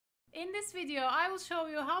In this video, I will show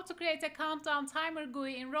you how to create a countdown timer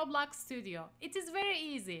GUI in Roblox Studio. It is very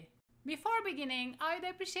easy. Before beginning, I would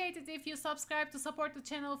appreciate it if you subscribe to support the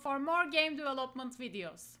channel for more game development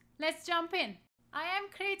videos. Let's jump in. I am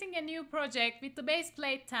creating a new project with the base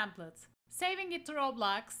plate template. Saving it to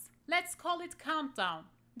Roblox. Let's call it Countdown.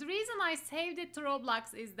 The reason I saved it to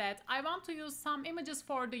Roblox is that I want to use some images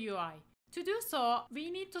for the UI. To do so, we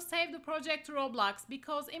need to save the project to Roblox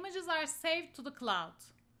because images are saved to the cloud.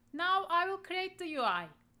 Now I will create the UI.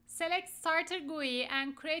 Select Starter GUI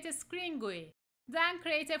and create a Screen GUI. Then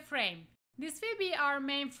create a frame. This will be our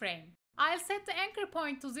main frame. I'll set the anchor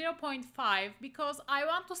point to 0.5 because I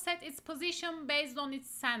want to set its position based on its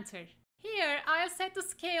center. Here I'll set the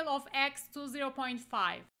scale of X to 0.5.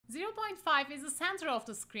 0.5 is the center of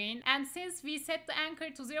the screen, and since we set the anchor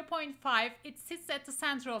to 0.5, it sits at the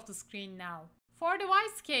center of the screen now. For the Y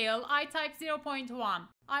scale, I type 0.1.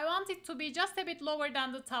 I want it to be just a bit lower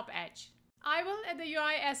than the top edge. I will add a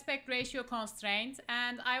UI aspect ratio constraint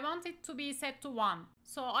and I want it to be set to 1.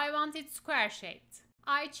 So I want it square shaped.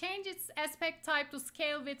 I change its aspect type to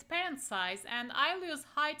scale with parent size and I'll use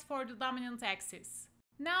height for the dominant axis.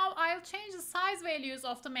 Now I'll change the size values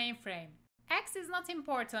of the mainframe. X is not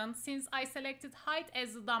important since I selected height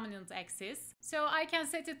as the dominant axis, so I can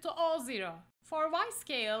set it to all 0. For Y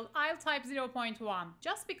scale, I'll type 0.1,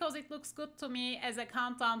 just because it looks good to me as a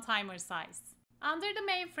countdown timer size. Under the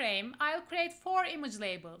mainframe, I'll create 4 image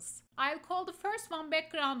labels. I'll call the first one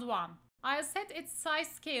background 1. I'll set its size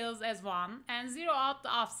scales as 1 and 0 out the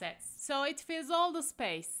offsets, so it fills all the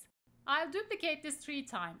space. I'll duplicate this 3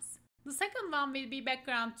 times. The second one will be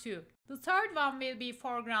background 2. The third one will be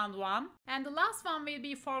foreground 1 and the last one will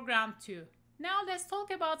be foreground 2. Now let's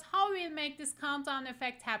talk about how we'll make this countdown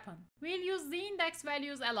effect happen. We'll use z-index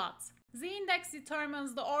values a lot. Z-index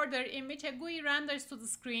determines the order in which a GUI renders to the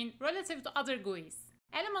screen relative to other GUIs.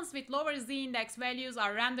 Elements with lower z-index values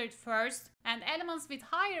are rendered first and elements with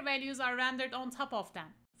higher values are rendered on top of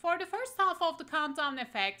them. For the first half of the countdown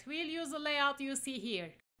effect, we'll use the layout you see here.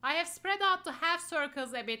 I have spread out the half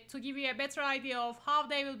circles a bit to give you a better idea of how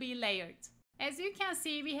they will be layered. As you can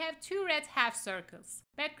see, we have 2 red half circles,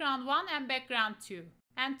 background 1 and background 2,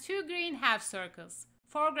 and 2 green half circles,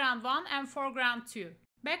 foreground 1 and foreground 2.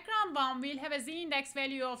 Background 1 will have a z-index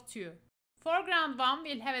value of 2. Foreground 1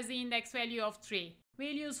 will have a z-index value of 3.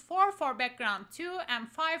 We'll use 4 for background 2 and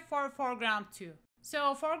 5 for foreground 2.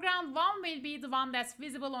 So foreground 1 will be the one that's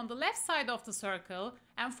visible on the left side of the circle,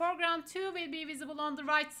 and foreground 2 will be visible on the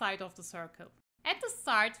right side of the circle. At the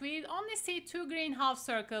start, we'll only see 2 green half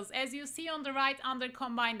circles as you see on the right under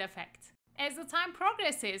combined effect. As the time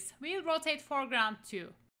progresses, we'll rotate foreground 2.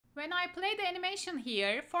 When I play the animation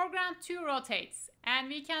here, foreground 2 rotates, and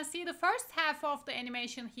we can see the first half of the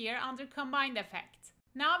animation here under combined effect.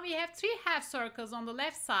 Now we have 3 half circles on the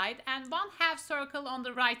left side and 1 half circle on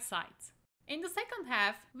the right side. In the second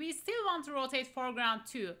half, we still want to rotate foreground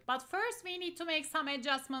 2, but first we need to make some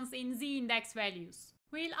adjustments in z-index values.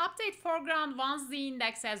 We'll update foreground 1's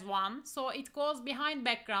z-index as 1, so it goes behind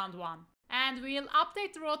background 1. And we'll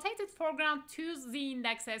update the rotated foreground 2's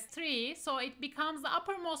z-index as 3, so it becomes the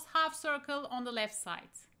uppermost half circle on the left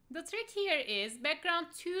side. The trick here is background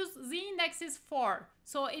 2's z-index is 4,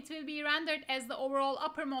 so it will be rendered as the overall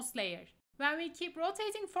uppermost layer. When we keep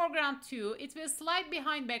rotating foreground 2, it will slide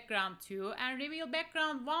behind background 2 and reveal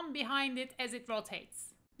background 1 behind it as it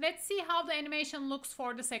rotates. Let's see how the animation looks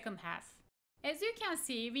for the second half. As you can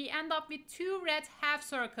see, we end up with 2 red half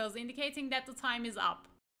circles indicating that the time is up.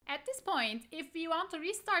 At this point, if we want to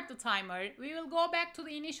restart the timer, we will go back to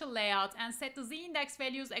the initial layout and set the z-index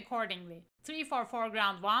values accordingly. 3 for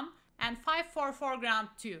foreground 1 and 5 for foreground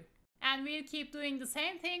 2. And we'll keep doing the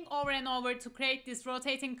same thing over and over to create this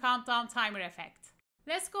rotating countdown timer effect.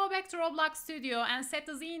 Let's go back to Roblox Studio and set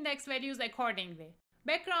the z-index values accordingly.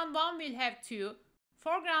 Background 1 will have 2,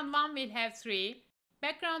 foreground 1 will have 3,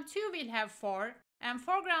 background 2 will have 4, and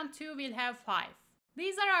foreground 2 will have 5.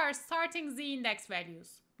 These are our starting z-index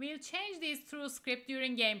values. We'll change these through script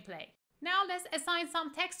during gameplay. Now let's assign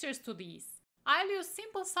some textures to these. I'll use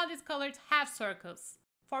simple solid colored half circles.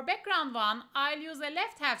 For background 1, I'll use a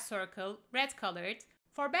left half circle, red colored.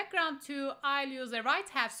 For background 2, I'll use a right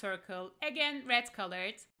half circle, again red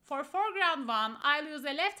colored. For foreground 1, I'll use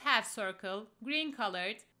a left half circle, green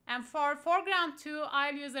colored. And for foreground 2,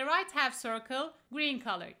 I'll use a right half circle, green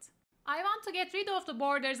colored. I want to get rid of the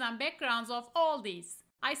borders and backgrounds of all these.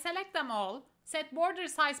 I select them all, set border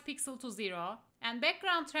size pixel to 0, and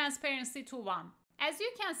background transparency to 1. As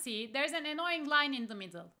you can see, there's an annoying line in the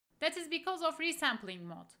middle. That is because of resampling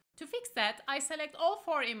mode. To fix that, I select all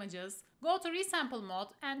 4 images, go to resample mode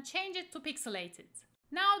and change it to pixelated.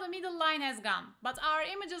 Now the middle line has gone, but our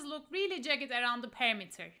images look really jagged around the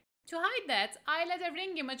perimeter. To hide that, I'll add a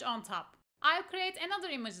ring image on top. I'll create another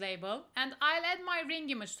image label and I'll add my ring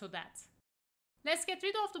image to that. Let's get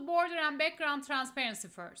rid of the border and background transparency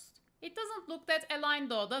first. It doesn't look that aligned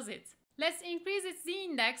though, does it? Let's increase its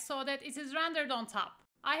z-index so that it is rendered on top.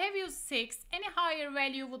 I have used 6, any higher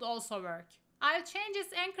value would also work. I'll change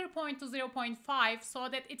its anchor point to 0.5 so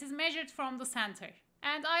that it is measured from the center.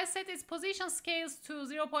 And I'll set its position scales to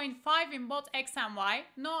 0.5 in both x and y,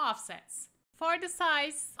 no offsets. For the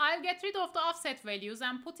size, I'll get rid of the offset values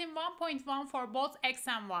and put in 1.1 for both x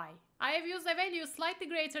and y. I have used a value slightly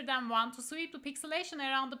greater than 1 to sweep the pixelation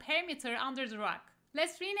around the perimeter under the rock.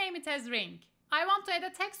 Let's rename it as ring. I want to add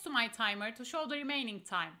a text to my timer to show the remaining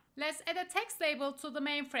time. Let's add a text label to the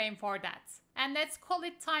main frame for that. And let's call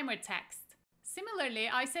it timer text. Similarly,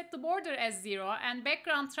 I set the border as 0 and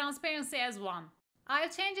background transparency as 1. I'll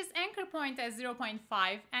change its anchor point as 0.5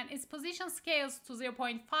 and its position scales to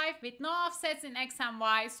 0.5 with no offsets in x and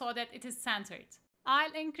y so that it is centered.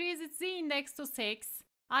 I'll increase its z-index to 6.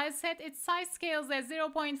 I'll set its size scales as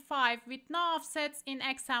 0.5 with no offsets in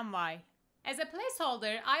x and y. As a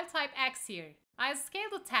placeholder, I'll type x here. I'll scale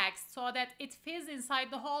the text so that it fits inside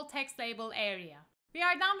the whole text label area. We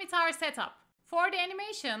are done with our setup. For the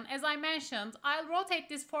animation, as I mentioned, I'll rotate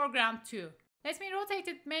this foreground too. Let me rotate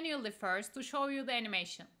it manually first to show you the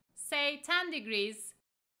animation. Say 10 degrees,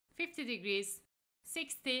 50 degrees,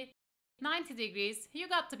 60, 90 degrees, you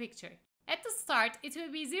got the picture. At the start, it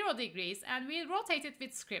will be 0 degrees and we'll rotate it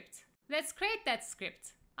with script. Let's create that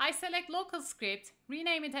script. I select local script,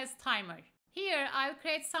 rename it as timer. Here, I'll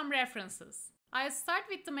create some references. I'll start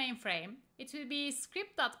with the mainframe. It will be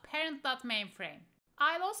script.parent.mainframe.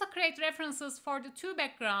 I'll also create references for the 2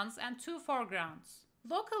 backgrounds and 2 foregrounds.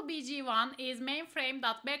 Local bg1 is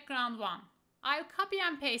mainframe.background1. I'll copy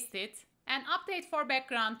and paste it and update for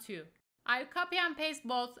background 2. I'll copy and paste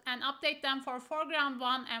both and update them for foreground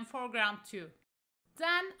 1 and foreground 2.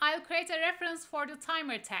 Then I'll create a reference for the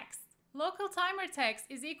timer text. Local timer text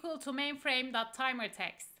is equal to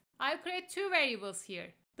mainframe.timerText. I'll create 2 variables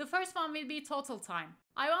here. The first one will be total time.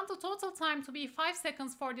 I want the total time to be 5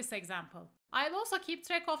 seconds for this example. I'll also keep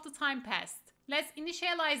track of the time passed. Let's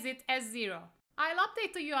initialize it as 0. I'll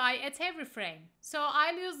update the UI at every frame, so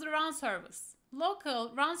I'll use the run service.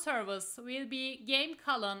 Local run service will be game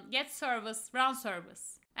colon get service run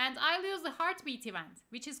service. And I'll use the heartbeat event,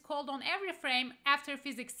 which is called on every frame after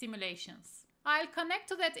physics simulations. I'll connect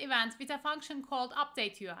to that event with a function called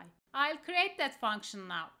updateUI. I'll create that function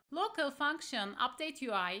now. Local function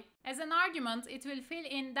updateUI, as an argument it will fill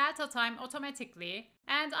in data time automatically,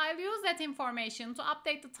 and I'll use that information to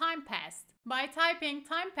update the time passed by typing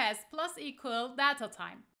time passed plus equal data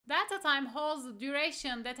time. Data time holds the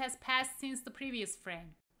duration that has passed since the previous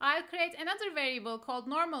frame. I'll create another variable called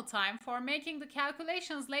normal time for making the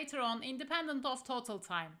calculations later on independent of total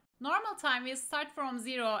time. Normal time will start from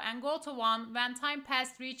 0 and go to 1 when time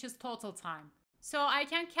passed reaches total time. So I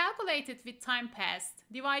can calculate it with time passed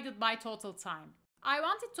divided by total time. I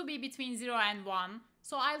want it to be between 0 and 1,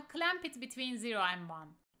 so I'll clamp it between 0 and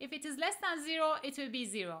 1. If it is less than 0, it will be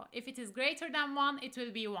 0. If it is greater than 1, it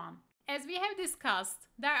will be 1. As we have discussed,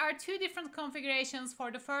 there are 2 different configurations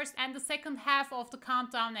for the first and the second half of the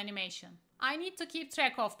countdown animation. I need to keep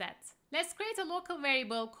track of that. Let's create a local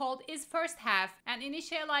variable called isFirstHalf and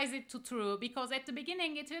initialize it to true because at the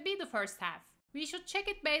beginning it will be the first half. We should check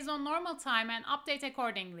it based on normal time and update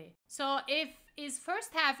accordingly. So if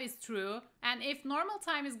isFirstHalf is true and if normal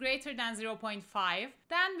time is greater than 0.5,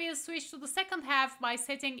 then we'll switch to the second half by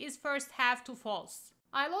setting isFirstHalf to false.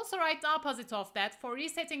 I'll also write the opposite of that for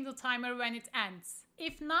resetting the timer when it ends.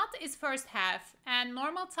 If not isFirstHalf and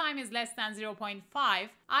normal time is less than 0.5,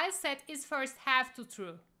 I'll set isFirstHalf to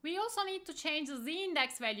true. We also need to change the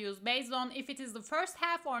z-index values based on if it is the first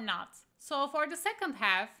half or not. So for the second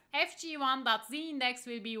half, fg1.z-index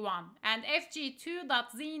will be 1 and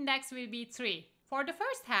fg2.z-index will be 3. For the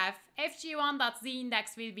first half,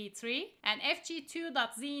 fg1.z-index will be 3 and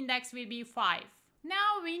fg2.z-index will be 5.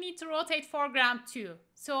 Now we need to rotate foreground 2.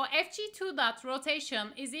 So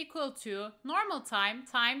fg2.rotation is equal to normal time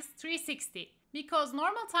times 360. Because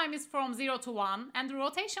normal time is from 0 to 1 and the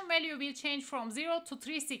rotation value will change from 0 to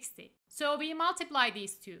 360. So we multiply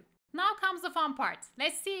these two. Now comes the fun part.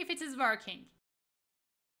 Let's see if it is working.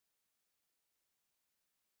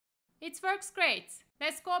 It works great.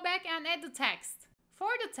 Let's go back and add the text. For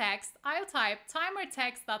the text, I'll type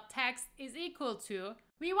timerText.text is equal to,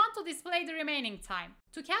 we want to display the remaining time.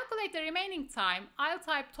 To calculate the remaining time, I'll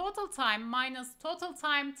type total time minus total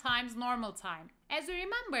time times normal time. As you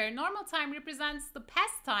remember, normal time represents the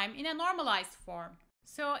past time in a normalized form.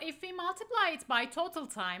 So if we multiply it by total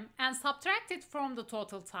time and subtract it from the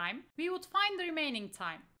total time, we would find the remaining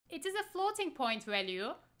time. It is a floating point value,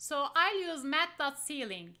 so I'll use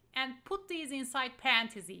math.ceiling and put these inside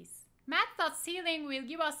parentheses. Math.ceiling will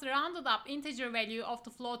give us the rounded up integer value of the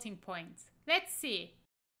floating point. Let's see.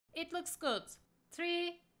 It looks good.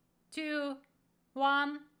 3, 2,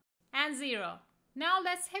 1, and 0. Now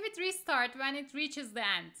let's have it restart when it reaches the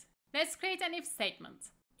end. Let's create an if statement.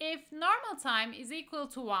 If normal time is equal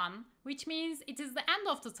to 1, which means it is the end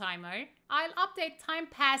of the timer, I'll update time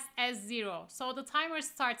passed as 0, so the timer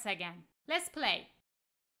starts again. Let's play.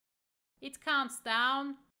 It counts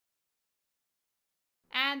down,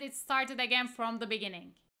 and it started again from the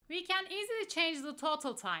beginning. We can easily change the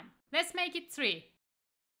total time. Let's make it 3.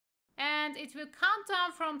 And it will count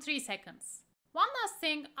down from 3 seconds. One last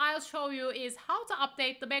thing I'll show you is how to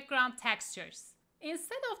update the background textures.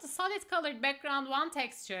 Instead of the solid colored background 1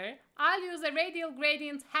 texture, I'll use a radial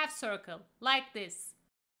gradient half circle, like this.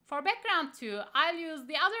 For background 2, I'll use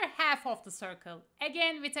the other half of the circle,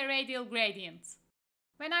 again with a radial gradient.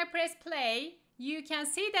 When I press play, you can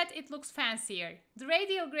see that it looks fancier. The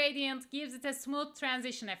radial gradient gives it a smooth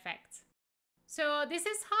transition effect. So this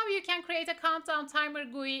is how you can create a countdown timer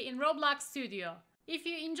GUI in Roblox Studio. If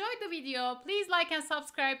you enjoyed the video, please like and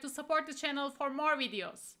subscribe to support the channel for more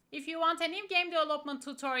videos. If you want a new game development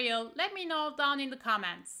tutorial, let me know down in the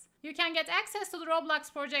comments. You can get access to the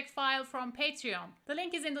Roblox project file from Patreon. The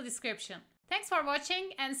link is in the description. Thanks for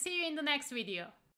watching and see you in the next video.